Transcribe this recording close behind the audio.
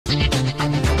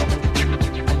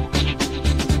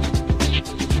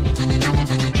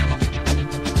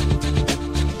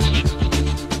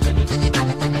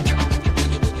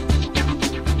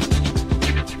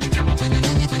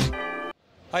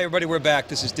everybody, we're back.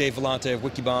 This is Dave Vellante of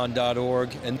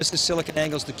wikibon.org, and this is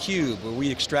SiliconANGLE's theCUBE, where we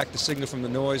extract the signal from the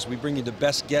noise. We bring you the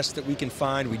best guests that we can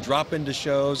find. We drop into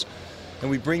shows,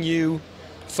 and we bring you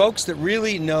folks that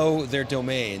really know their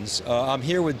domains. I'm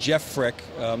here with Jeff Frick,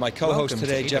 my co-host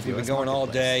today. Jeff, we've been going all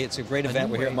day. It's a great event.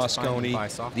 We're here at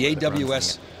Moscone, the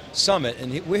AWS Summit,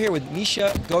 and we're here with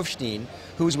Misha Govshteyn,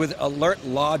 who's with Alert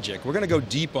Logic. We're going to go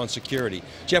deep on security.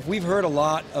 Jeff, we've heard a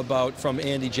lot from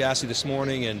Andy Jassy this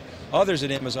morning and others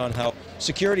at Amazon how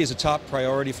security is a top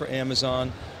priority for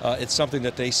Amazon. It's something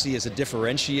that they see as a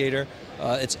differentiator.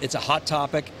 It's a hot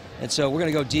topic, and so we're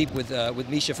going to go deep with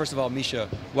Misha. First of all, Misha,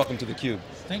 welcome to theCUBE.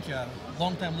 Thank you, Adam.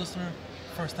 Long-time listener,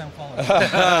 first-time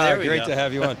follower. Great to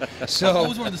have you on. So, I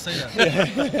always wanted to say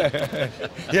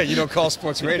that. Yeah, you don't call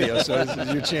sports radio, so this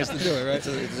is your chance to do it, right?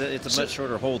 It's a much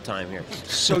shorter hold time here.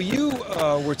 So you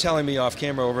were telling me off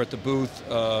camera over at the booth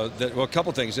that, well, a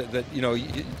couple things, that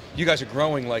you guys are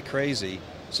growing like crazy.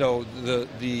 So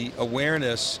the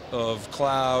awareness of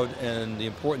cloud and the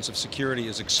importance of security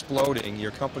is exploding.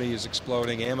 Your company is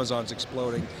exploding, Amazon's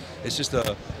exploding. It's just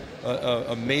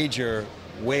a major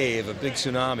wave, a big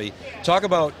tsunami. Talk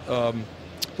about,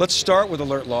 let's start with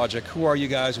Alert Logic. Who are you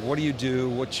guys? What do you do?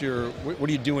 What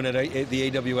are you doing at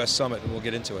the AWS Summit? And we'll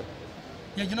get into it.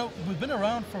 Yeah, we've been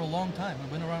around for a long time.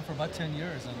 We've been around for about 10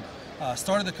 years, and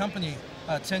started the company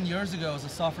 10 years ago as a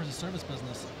software as a service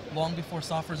business, long before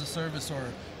software as a service or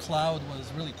cloud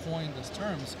was really coined as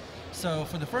terms. So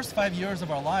for the first 5 years of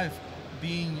our life,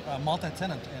 being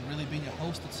multi-tenant and really being a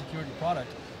hosted security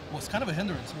product was kind of a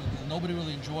hindrance. Nobody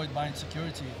really enjoyed buying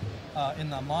security in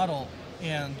that model.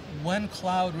 And when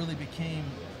cloud really became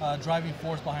a driving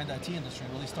force behind the IT industry,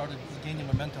 really started gaining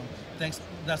momentum,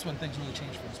 that's when things really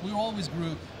changed for us. We always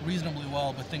grew reasonably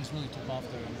well, but things really took off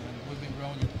there, and we've been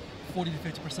growing 40 to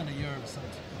 50% a year ever since.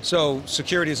 So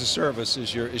security as a service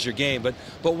is your game, but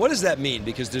what does that mean?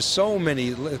 Because there's so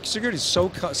many, security is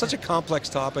such a complex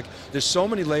topic. There's so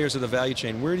many layers of the value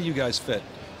chain. Where do you guys fit?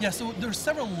 Yeah, so there's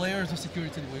several layers of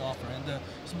security that we offer, and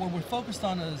so what we're focused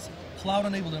on is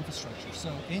cloud-enabled infrastructure.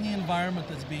 So any environment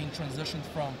that's being transitioned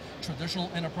from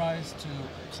traditional enterprise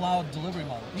to cloud delivery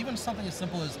model, even something as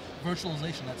simple as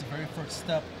virtualization, that's the very first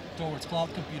step towards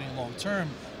cloud computing long-term.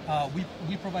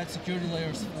 We provide security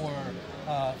layers for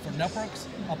networks,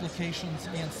 applications,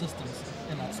 and systems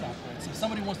in that stack. Right? So if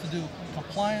somebody wants to do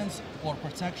compliance or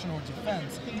protection or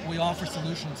defense, we offer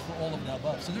solutions for all of the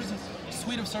above. So there's a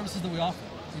suite of services that we offer.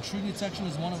 Intrusion detection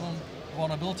is one of them,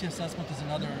 vulnerability assessment is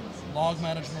another, log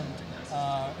management,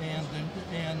 and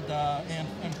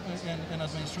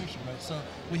administration, right? So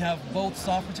we have both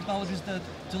software technologies that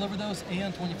deliver those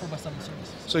and 24/7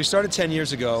 services. So you started 10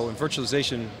 years ago, and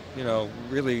virtualization,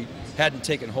 really hadn't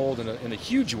taken hold in a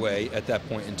huge way at that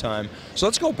point in time. So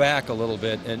let's go back a little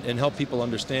bit and help people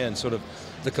understand sort of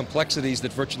the complexities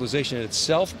that virtualization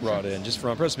itself brought in, just for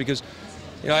on purpose, because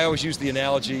I always use the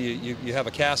analogy, you have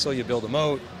a castle, you build a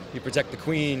moat, you protect the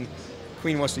queen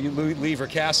wants to leave her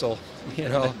castle,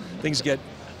 things get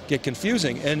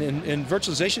confusing. And in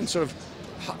virtualization, sort of,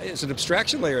 it's an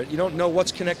abstraction layer. You don't know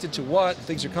what's connected to what,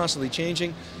 things are constantly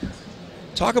changing.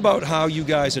 Talk about how you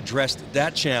guys addressed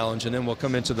that challenge, and then we'll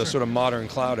come into the sort of modern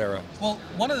cloud era. Well,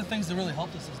 one of the things that really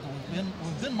helped us is that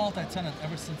we've been multi-tenant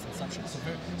ever since inception. So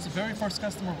the very first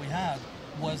customer we had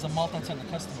was a multi-tenant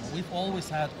customer. We've always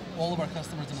had all of our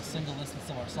customers in a single instance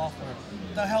of our software.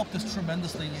 That helped us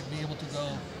tremendously to be able to go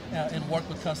and work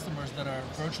with customers that are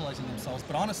virtualizing themselves.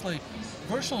 But honestly,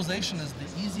 virtualization is the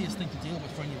easiest thing to deal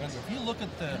with for any vendor. If you look at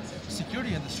the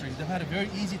security industry, they've had a very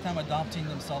easy time adopting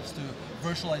themselves to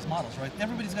virtualized models, right?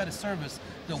 Everybody's got a service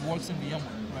that works in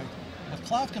VMware, right? But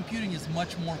cloud computing is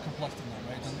much more complex than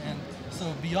that, right? And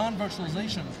so beyond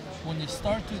virtualization, when you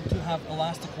start to have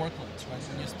elastic workloads, right?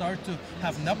 When you start to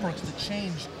have networks that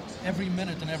change every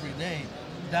minute and every day,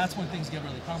 that's when things get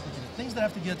really complicated. Things that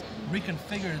have to get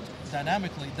reconfigured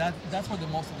dynamically, that's where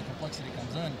most of the complexity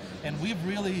comes in. And we've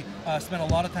really spent a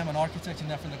lot of time on architecting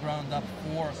that from the ground up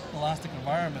for elastic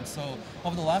environments. So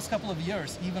over the last couple of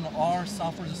years, even our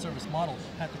software as a service model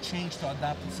had to change to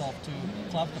adapt itself to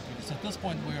cloud computing. So at this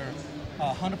point, we're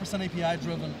 100% API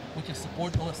driven. We can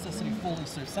support elasticity fully.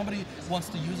 So if somebody wants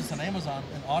to use us on Amazon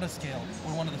and autoscale,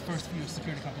 we're one of the first few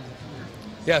security companies that can do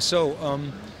it. Yeah, so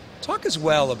talk as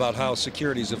well about how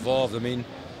security's evolved. I mean,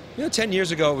 10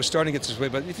 years ago it was starting to get this way,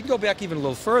 but if you go back even a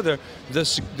little further,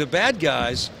 the bad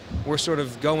guys were sort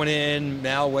of going in,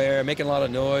 malware, making a lot of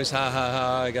noise, ha ha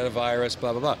ha, I got a virus,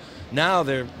 blah blah blah. Now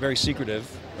they're very secretive,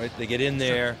 right? They get in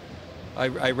there.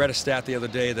 I read a stat the other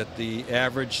day that the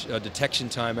average detection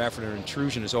time after an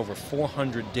intrusion is over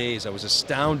 400 days. I was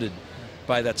astounded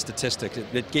by that statistic.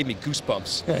 It gave me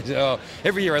goosebumps. So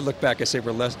every year I look back, I say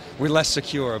we're less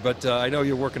secure, but I know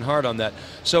you're working hard on that.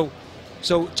 So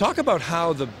talk about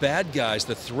how the bad guys,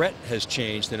 the threat has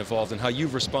changed and evolved, and how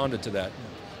you've responded to that.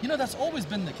 You know, that's always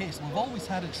been the case. We've always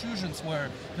had intrusions where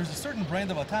there's a certain brand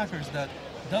of attackers that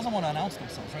doesn't want to announce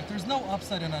themselves, right? There's no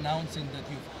upside in announcing that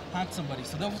you've hacked somebody.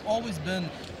 So there's always been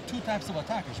two types of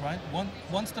attackers, right?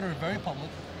 Ones that are very public,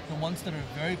 the ones that are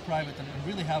very private and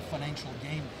really have financial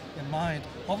gain in mind.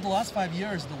 Over the last 5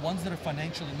 years, the ones that are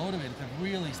financially motivated have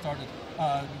really started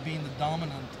being the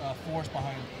dominant force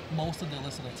behind most of the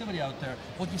illicit activity out there.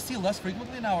 What you see less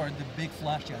frequently now are the big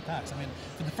flashy attacks. I mean,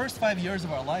 for the first 5 years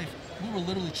of our life, we were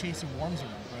literally chasing worms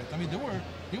around, right? I mean, there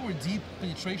were deep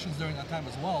penetrations during that time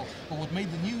as well, but what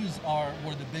made the news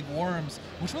were the big worms,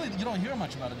 which really you don't hear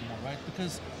much about anymore, right?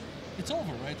 Because it's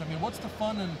over, right? I mean, what's the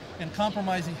fun in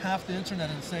compromising half the internet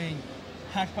and saying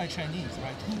hacked by Chinese,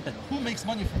 right? Who makes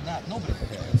money from that? Nobody.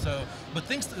 Right? So, but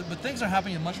things are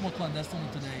happening much more clandestinely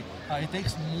today. It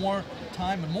takes more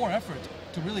time and more effort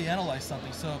to really analyze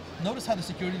something. So notice how the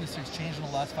security industry has changed in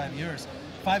the last 5 years.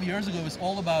 5 years ago, it was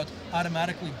all about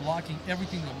automatically blocking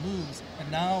everything that moves, and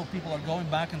now people are going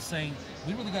back and saying,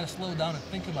 we really got to slow down and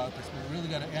think about this. We really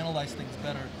got to analyze things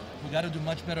better. We got to do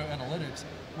much better analytics,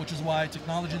 which is why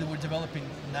technology that we're developing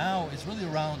now is really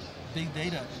around big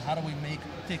data and how do we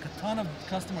take a ton of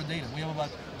customer data. We have about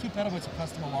 2 petabytes of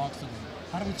customer logs today.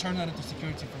 How do we turn that into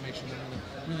security information that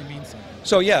really means something?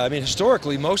 So yeah, I mean,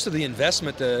 historically, most of the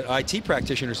investment the IT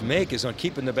practitioners make is on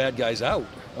keeping the bad guys out.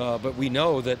 But we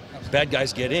know that bad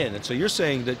guys get in. And so you're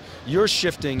saying that you're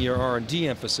shifting your R&D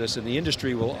emphasis, and the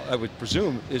industry will, I would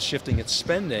presume, is shifting its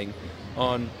spending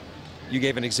on, you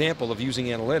gave an example of using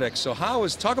analytics. So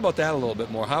talk about that a little bit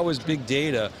more. How is big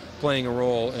data playing a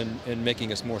role in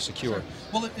making us more secure? Sure.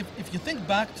 Well, if you think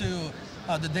back to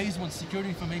the days when security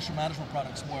information management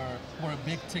products were a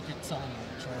big ticket selling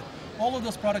units, right? All of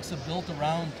those products are built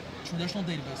around traditional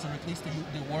database, or at least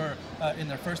they were in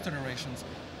their first iterations.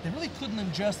 They really couldn't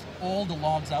ingest all the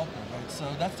logs out there, right? So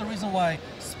that's the reason why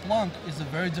Splunk is a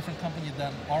very different company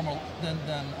than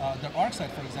ArcSight,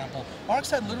 for example.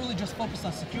 ArcSight literally just focused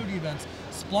on security events.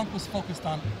 Splunk was focused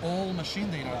on all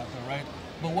machine data out there, right?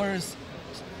 But whereas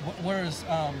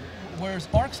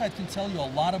ArcSight can tell you a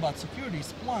lot about security,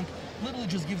 Splunk literally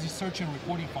just gives you search and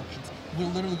reporting functions. We're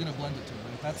literally going to blend it to,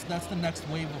 right? That's the next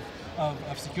wave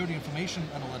of security information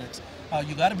analytics.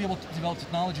 You got to be able to develop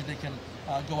technology that can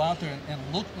go out there and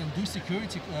look and do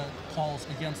security calls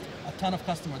against a ton of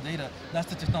customer data. That's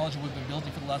the technology we've been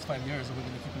building for the last 5 years, and we're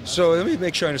going to keep investing. So let me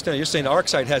make sure I understand. You're saying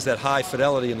ArcSight has that high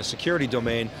fidelity in the security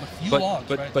domain,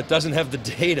 but doesn't have the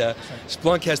data. Right.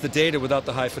 Splunk has the data without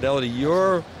the high fidelity.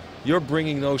 You're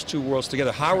bringing those two worlds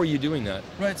together. How are you doing that?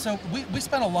 Right, so we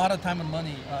spend a lot of time and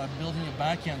money building a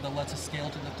backend that lets us scale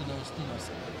to those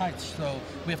heights. So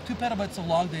we have 2 petabytes of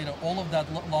log data. All of that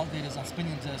log data is on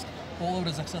spinning disk. All of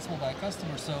it is accessible by a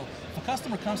customer. So if a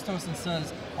customer comes to us and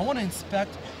says, I want to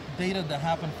inspect data that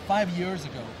happened 5 years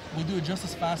ago, we do it just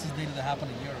as fast as data that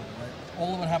happened a year ago, right?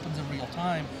 All of it happens in real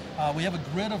time. We have a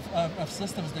grid of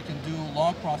systems that can do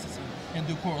log processing and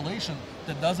do correlation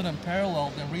that does it in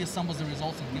parallel, then reassembles the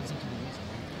results and gives them to the user.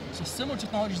 So similar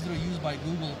technologies that are used by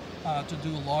Google to do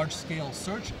large-scale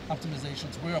search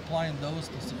optimizations, we're applying those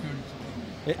to security today.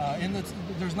 And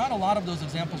there's not a lot of those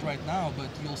examples right now, but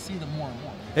you'll see them more and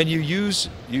more. And you use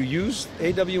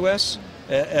AWS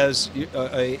as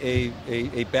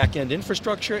a back-end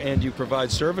infrastructure, and you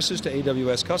provide services to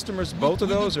AWS customers, both of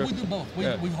those? We do both.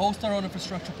 We host our own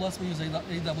infrastructure, plus we use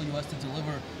AWS to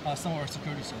deliver some of our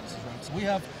security services, right? So we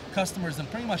have customers in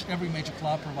pretty much every major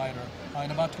cloud provider,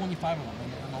 and about 25 of them.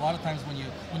 And a lot of times when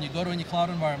you go to any cloud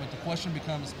environment, the question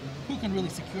becomes, who can really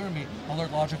secure me?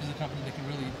 AlertLogic is a company that can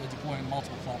really deploy in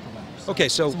multiple cloud providers. Okay,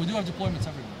 so we do have deployments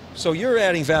everywhere. So you're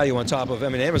adding value on top of, I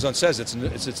mean, Amazon says it's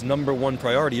its #1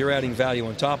 priority. You're adding value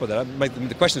on top of that.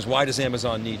 The question is, why does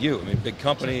Amazon need you? I mean, big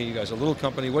company, you guys are a little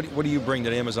company. What do you bring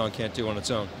that Amazon can't do on its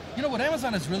own? You know, what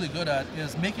Amazon is really good at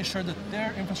is making sure that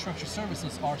their infrastructure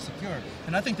services are secure.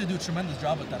 And I think they do a tremendous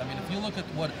job at that. I mean, if you look at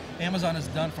what Amazon has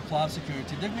done for cloud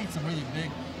security, they've made some really big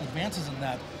advances in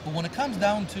that. But when it comes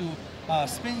down to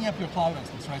spinning up your cloud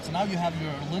instance, right? So now you have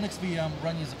your Linux VM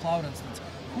running as a cloud instance.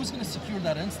 Who's going to secure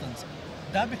that instance?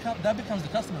 That becomes the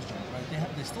customer's job,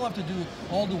 right? They still have to do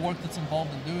all the work that's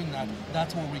involved in doing that.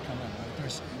 That's where we come in,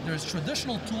 right? There's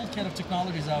traditional toolkit of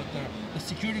technologies out there. The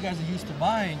security guys are used to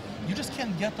buying. You just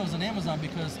can't get those on Amazon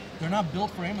because they're not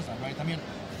built for Amazon, right? I mean,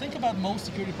 think about most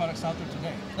security products out there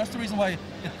today. That's the reason why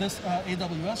at this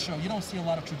AWS show, you don't see a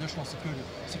lot of traditional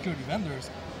security vendors.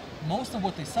 Most of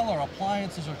what they sell are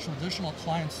appliances or traditional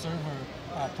client-server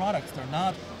products.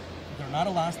 they're not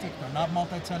elastic, they're not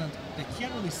multi-tenant, they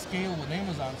can't really scale with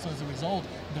Amazon, so as a result,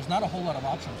 there's not a whole lot of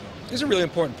options here. This is a really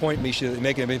important point, Misha, that you're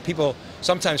making. I mean, people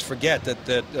sometimes forget that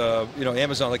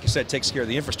Amazon, like you said, takes care of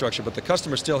the infrastructure, but the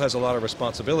customer still has a lot of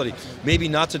responsibility. Maybe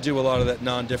not to do a lot of that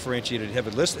non-differentiated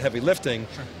heavy lifting,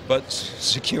 sure, but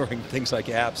securing things like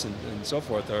apps and so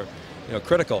forth are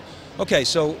critical. Okay,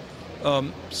 so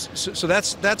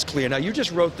that's clear. Now you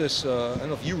just wrote this. I don't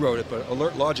know if you wrote it, but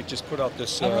Alert Logic just put out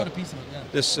this. I wrote a piece of it. Yeah.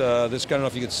 This I don't know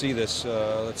if you can see this.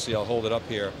 Let's see. I'll hold it up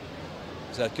here.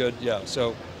 Is that good? Yeah.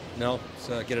 So, no.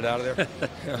 So get it out of there.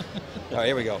 Yeah. All right.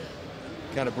 Here we go.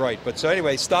 Kind of bright. But so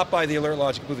anyway, stop by the Alert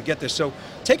Logic booth to get this. So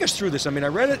take us through this. I mean, I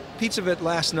read a piece of it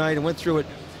last night and went through it.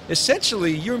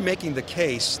 Essentially, you're making the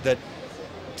case that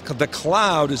the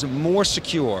cloud is more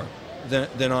secure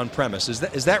than on-premise.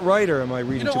 Is that right, or am I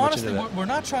reading too much into that? Honestly, we're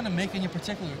not trying to make any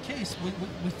particular case.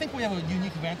 We think we have a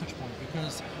unique vantage point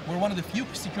because we're one of the few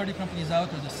security companies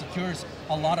out there that secures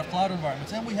a lot of cloud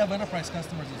environments, and we have enterprise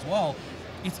customers as well.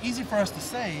 It's easy for us to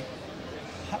say,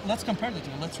 let's compare the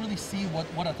two. Let's really see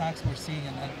what attacks we're seeing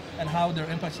and how they're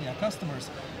impacting our customers.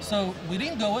 So we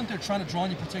didn't go in there trying to draw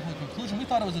any particular conclusion. We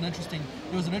thought it was an interesting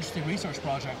research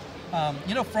project.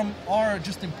 From our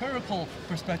just empirical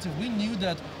perspective, we knew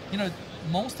that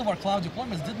most of our cloud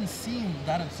deployments didn't seem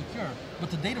that insecure,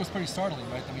 but the data was pretty startling,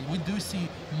 right? I mean, we do see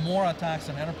more attacks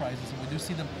in enterprises, and we do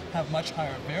see them have much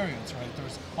higher variance, right?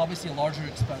 There's obviously a larger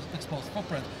exposed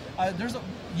footprint.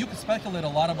 You could speculate a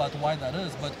lot about why that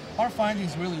is, but our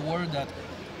findings really were that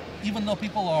even though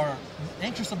people are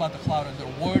anxious about the cloud and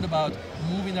they're worried about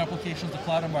moving their applications to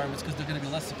cloud environments because they're going to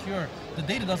be less secure, the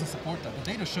data doesn't support that.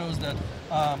 The data shows that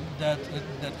that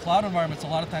cloud environments a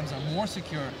lot of times are more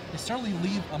secure. They certainly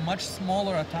leave a much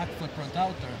smaller attack footprint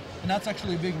out there, and that's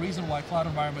actually a big reason why cloud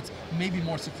environments may be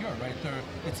more secure, right?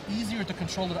 It's easier to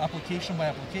control it application by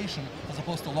application as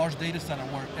opposed to a large data center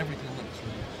where everything lives.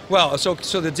 Well,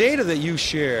 so the data that you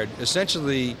shared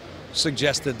essentially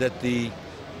suggested that the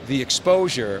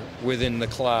exposure within the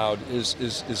cloud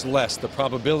is less. The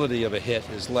probability of a hit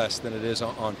is less than it is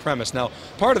on premise. Now,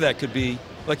 part of that could be,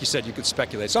 like you said, you could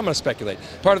speculate. So I'm going to speculate.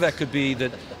 Part of that could be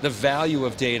that the value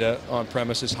of data on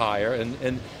premise is higher,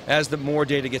 and as the more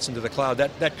data gets into the cloud,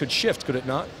 that could shift, could it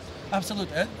not?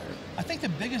 Absolutely. I think the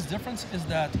biggest difference is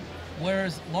that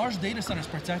whereas large data centers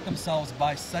protect themselves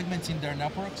by segmenting their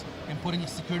networks and putting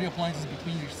security appliances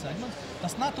between each segment,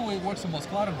 that's not the way it works in most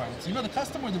cloud environments. The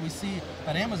customer that we see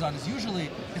at Amazon is usually,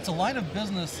 it's a line of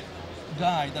business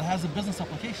guy that has a business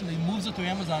application, he moves it to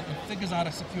Amazon and figures out how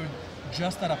to secure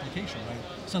just that application, right?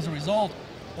 So as a result,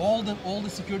 all the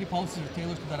security policies are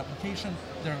tailored to that application.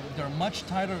 They're much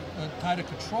tighter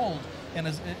controlled, and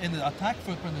the attack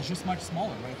footprint is just much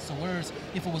smaller, right? So whereas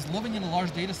if it was living in a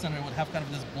large data center, it would have kind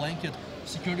of this blanket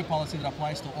security policy that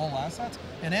applies to all assets.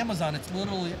 In Amazon, it's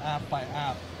literally app by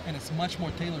app, and it's much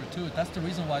more tailored to it. That's the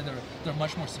reason why they're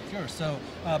much more secure. So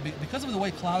because of the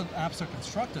way cloud apps are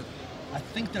constructed, I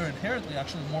think they're inherently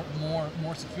actually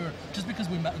more secure, just because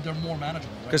they're more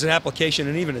manageable. Because an application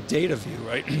and even a data view,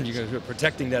 right? You're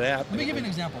protecting that app. Let me give you an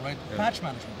example, right? Yeah. Patch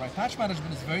management, right? Patch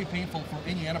management is very painful for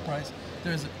any enterprise.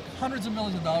 There's hundreds of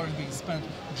millions of dollars being spent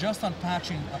just on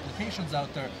patching applications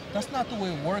out there. That's not the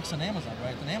way it works in Amazon,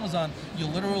 right? In Amazon, you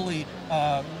literally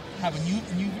have a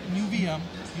new VM,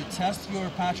 you test your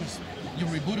patches, you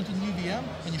reboot it to the new VM,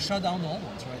 and you shut down the old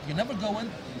ones, right? You never go in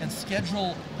and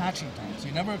schedule patching times.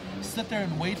 You never sit there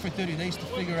and wait for 30 days to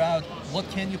figure out what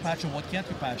can you patch and what can't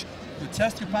you patch. You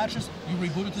test your patches, you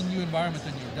reboot it to the new environment,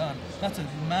 and you're done. That's a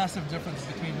massive difference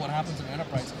between what happens in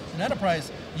enterprise. In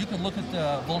enterprise, you can look at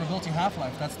the vulnerability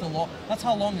half-life. That's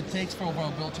how long it takes for a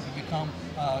vulnerability to become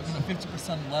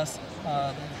 50% less,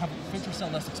 have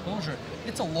 50% less exposure.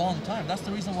 It's a long time. That's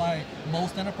the reason why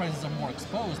most enterprises are more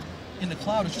exposed. In the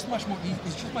cloud, it's just much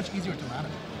easier to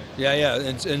manage. Yeah,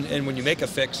 and when you make a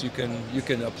fix, you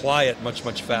can apply it much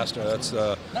faster. That's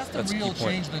the real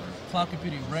change that cloud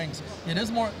computing brings. It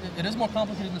is more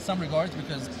complicated in some regards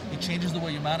because it changes the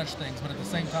way you manage things, but at the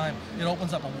same time, it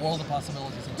opens up a world of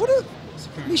possibilities.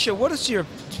 Misha, what is your?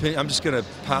 I'm just going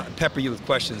to pepper you with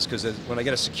questions because when I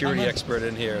get a security expert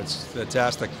in here, it's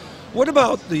fantastic. What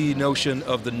about the notion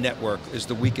of the network is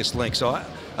the weakest link? So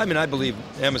I believe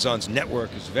Amazon's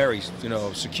network is very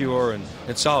secure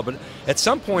and solid, but at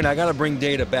some point I got to bring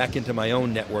data back into my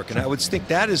own network, and I would think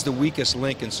that is the weakest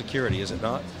link in security, is it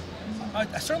not?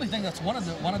 I certainly think that's one of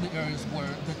the areas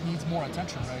that needs more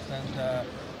attention, right?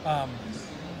 And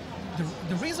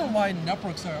the reason why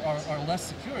networks are less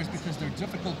secure is because they're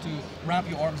difficult to wrap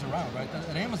your arms around, right?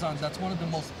 At Amazon, that's one of the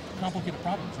most complicated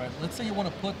problems, right? Let's say you want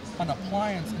to put an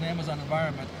appliance in an Amazon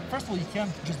environment. First of all, you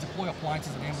can't just deploy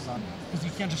appliances in Amazon because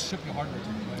you can't just ship your hardware to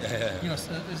them, right? You know,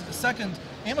 second,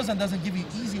 Amazon doesn't give you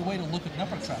an easy way to look at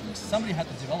network traffic. Somebody had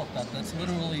to develop that. That's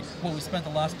literally what we spent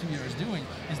the last 2 years doing,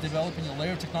 is developing a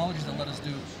layer of technologies that let us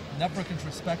do network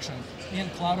introspection in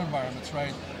cloud environments,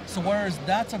 right? So whereas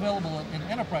that's available in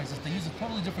enterprises, they use a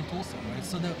totally different tool set, right?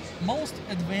 So the most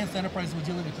advanced enterprises we're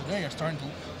dealing with today are starting to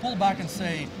pull back and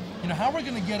say, you know, how are we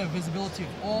going to get a visibility of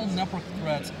all network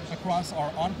threats across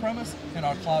our on-premise and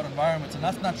our cloud environments? And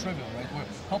that's not trivial, right? We're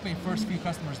helping first few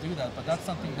customers do that, but that's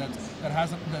something that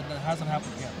hasn't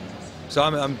happened yet. So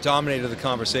I'm dominating the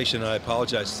conversation, and I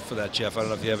apologize for that, Jeff. I don't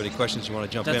know if you have any questions you want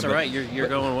to jump in. That's all right. You're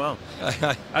going well.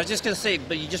 I was just going to say,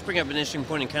 but you just bring up an interesting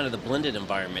point in kind of the blended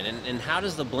environment, and how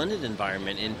does the blended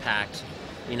environment impact,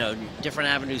 you know, different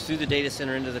avenues through the data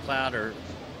center into the cloud, or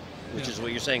which is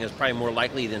what you're saying is probably more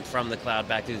likely than from the cloud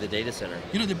back through the data center?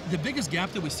 You know, the biggest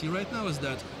gap that we see right now is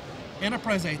that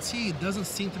enterprise IT doesn't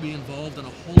seem to be involved in a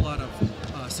whole lot of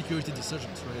security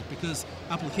decisions, right? Because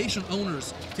application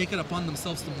owners take it upon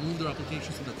themselves to move their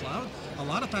applications to the cloud. A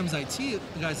lot of times IT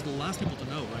guys are the last people to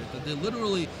know, right? That they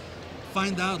literally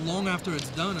find out long after it's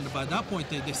done, and by that point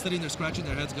they're sitting there scratching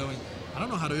their heads going, I don't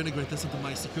know how to integrate this into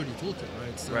my security toolkit,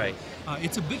 right? So,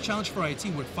 it's a big challenge for IT.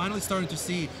 We're finally starting to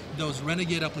see those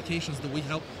renegade applications that we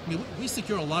help. I mean, we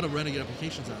secure a lot of renegade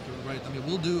applications out there, right? I mean,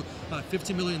 we'll do a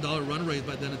 $50 million run rate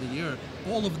by the end of the year.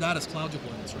 All of that is cloud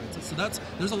deployments, right? So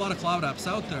there's a lot of cloud apps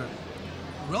out there.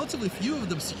 Relatively few of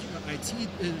them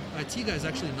IT guys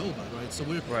actually know about, right? So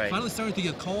we're finally starting to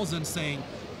get calls in saying,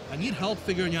 I need help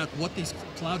figuring out what these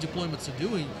cloud deployments are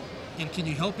doing, and can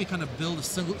you help me kind of build a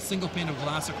single pane of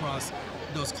glass across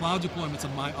those cloud deployments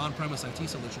and my on-premise IT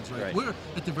solutions, right? We're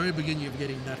at the very beginning of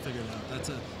getting that figured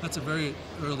out. That's a very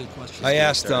early question. I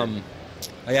asked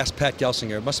Pat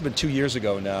Gelsinger, it must have been 2 years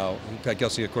ago now. Pat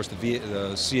Gelsinger, of course, the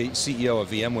CEO of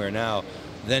VMware now.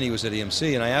 Then he was at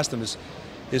EMC, and I asked him, is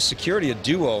security a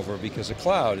do-over because of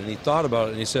cloud? And he thought about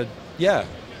it, and he said, yeah,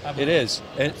 it is.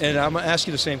 And I'm going to ask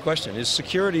you the same question. Is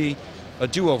security a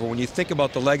do-over? When you think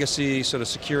about the legacy sort of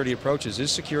security approaches,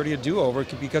 is security a do-over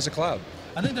because of cloud?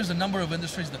 I think there's a number of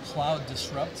industries that cloud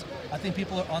disrupts. I think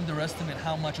people are underestimating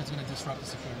how much it's going to disrupt the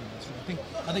security industry.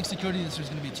 I think security industry is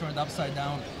going to be turned upside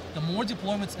down. The more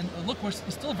deployments, and look, it's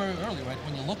still very early, right?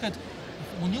 When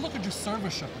you look at your server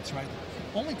shipments, right?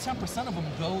 Only 10% of them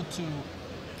go to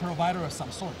provider of some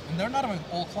sort, and they're not even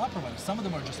all cloud providers. Some of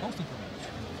them are just hosting providers.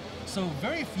 So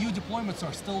very few deployments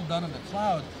are still done in the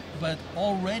cloud, but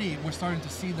already we're starting to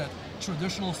see that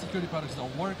traditional security products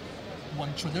don't work.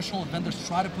 When traditional vendors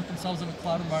try to put themselves in the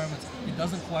cloud environments, it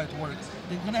doesn't quite work.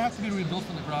 They're going to have to be rebuilt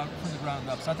from the ground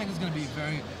up. So I think it's going to be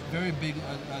very, very big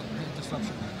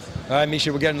disruption. All right,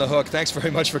 Misha, we're getting the hook. Thanks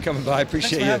very much for coming by.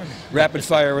 Appreciate your rapid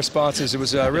fire responses. It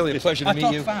was really a pleasure to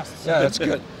meet you. Fast. Yeah, that's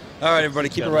good. All right, everybody,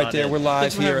 keep it right there. We're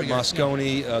live here at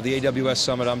Moscone, the AWS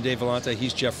Summit. I'm Dave Vellante.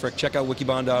 He's Jeff Frick. Check out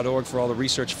wikibon.org for all the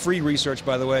research, free research,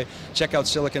 by the way. Check out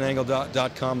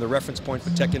siliconangle.com, the reference point for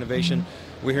tech innovation.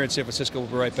 We're here in San Francisco. We'll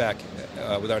be right back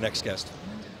with our next guest.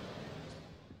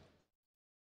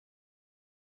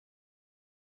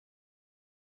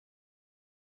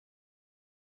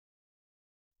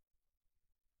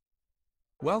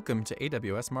 Welcome to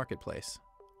AWS Marketplace,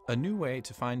 a new way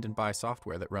to find and buy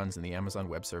software that runs in the Amazon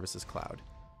Web Services cloud.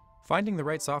 Finding the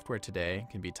right software today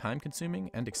can be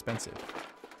time-consuming and expensive.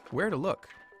 Where to look?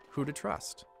 Who to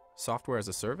trust? Software as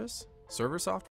a service? Server software?